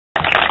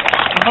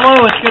Hello,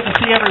 it's good to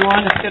see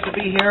everyone. It's good to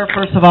be here.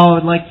 First of all, I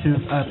would like to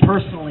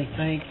personally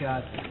thank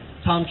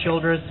Tom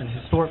Childress and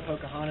Historic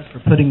Pocahontas for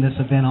putting this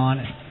event on.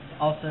 And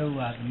also,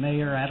 the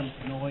Mayor, Adam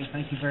Sonoy,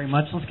 thank you very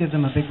much. Let's give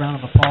them a big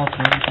round of applause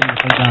for everything that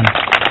they've done.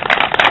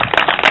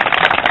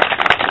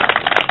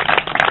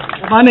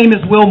 Well, my name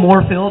is Will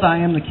Moorfield. I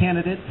am the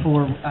candidate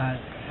for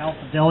House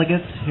of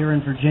Delegates here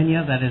in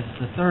Virginia. That is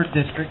the 3rd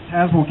District,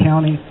 Tazewell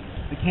County,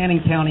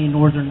 Buchanan County,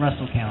 Northern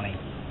Russell County.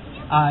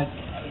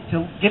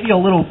 To give you a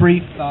little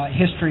brief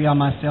history on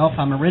myself,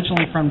 I'm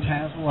originally from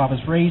Tazewell. I was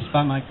raised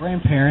by my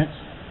grandparents,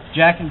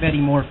 Jack and Betty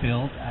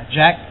Moorfield.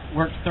 Jack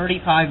worked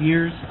 35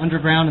 years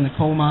underground in the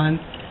coal mine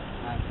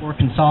for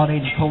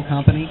Consolidated Coal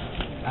Company.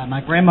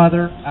 My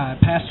grandmother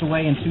passed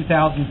away in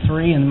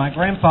 2003, and my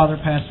grandfather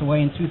passed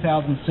away in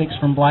 2006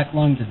 from black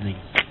lung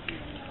disease.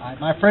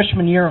 My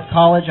freshman year of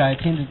college, I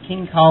attended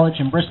King College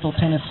in Bristol,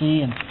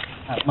 Tennessee, and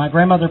my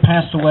grandmother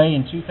passed away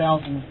in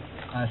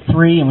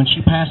 2003, and when she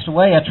passed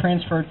away, I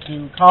transferred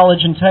to college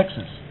in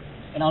Texas.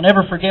 And I'll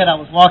never forget, I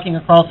was walking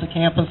across the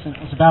campus, and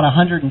it was about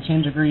 110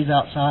 degrees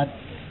outside,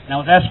 and I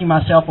was asking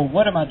myself, well,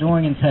 what am I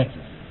doing in Texas?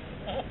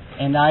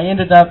 And I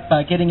ended up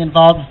getting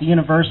involved with the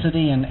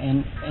university, and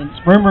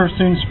rumors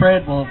soon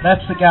spread, well,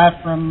 that's the guy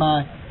from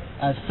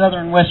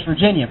southern West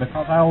Virginia,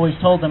 because I always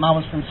told them I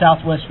was from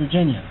southwest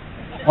Virginia.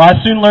 Well, I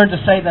soon learned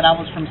to say that I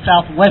was from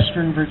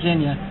southwestern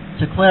Virginia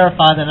to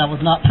clarify that I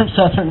was not from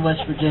southern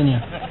West Virginia.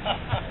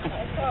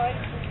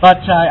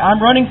 But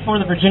I'm running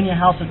for the Virginia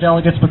House of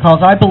Delegates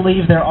because I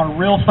believe there are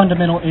real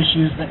fundamental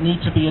issues that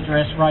need to be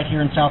addressed right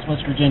here in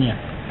Southwest Virginia.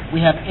 We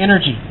have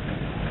energy,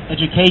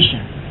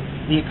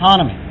 education, the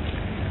economy.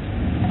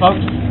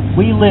 Folks,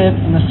 we live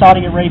in the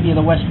Saudi Arabia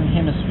of the Western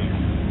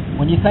Hemisphere.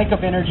 When you think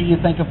of energy, you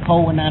think of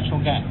coal and natural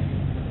gas.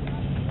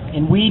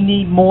 And we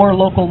need more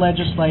local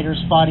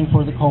legislators fighting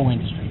for the coal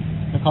industry.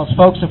 Because,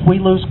 folks, if we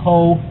lose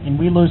coal and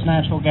we lose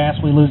natural gas,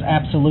 we lose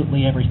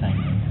absolutely everything.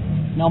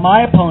 Now,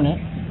 my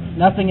opponent,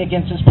 nothing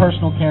against his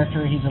personal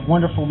character, he's a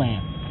wonderful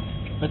man.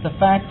 But the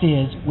fact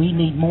is, we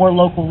need more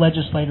local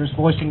legislators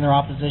voicing their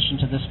opposition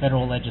to this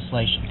federal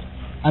legislation.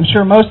 I'm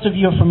sure most of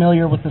you are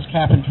familiar with this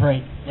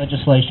cap-and-trade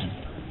legislation.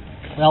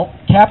 Well,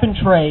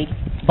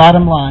 cap-and-trade,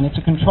 bottom line, it's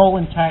a control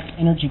and tax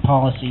energy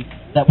policy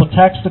that will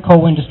tax the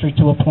coal industry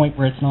to a point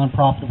where it's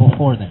non-profitable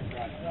for them.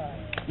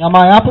 Now,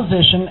 my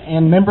opposition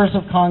and members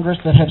of Congress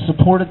that have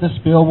supported this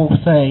bill will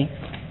say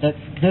that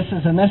this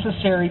is a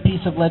necessary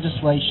piece of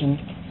legislation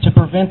to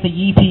prevent the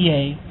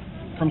EPA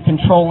from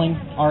controlling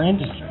our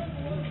industry.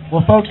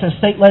 Well, folks, as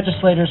state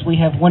legislators, we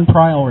have one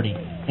priority,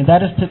 and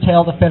that is to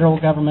tell the federal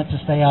government to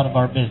stay out of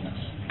our business.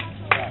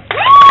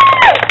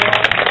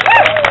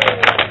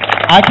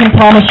 I can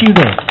promise you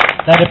this,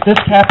 that if this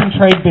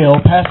cap-and-trade bill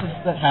passes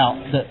the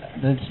House,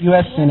 the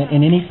U.S. Senate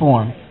in any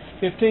form,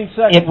 15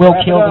 seconds, it will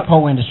kill the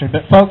coal industry.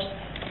 But, folks,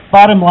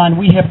 bottom line,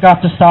 we have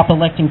got to stop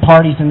electing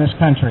parties in this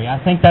country.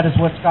 I think that is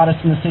what's got us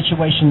in the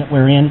situation that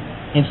we're in.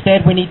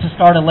 Instead, we need to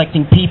start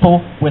electing people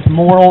with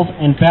morals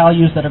and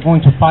values that are going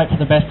to fight for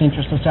the best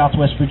interests of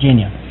Southwest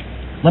Virginia.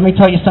 Let me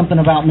tell you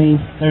something about me.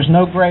 There's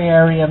no gray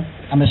area.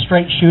 I'm a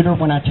straight shooter.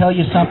 When I tell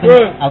you something,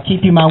 I'll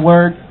keep you my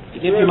word,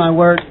 give you my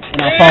word,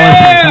 and I'll follow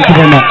through. Thank you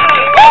very much.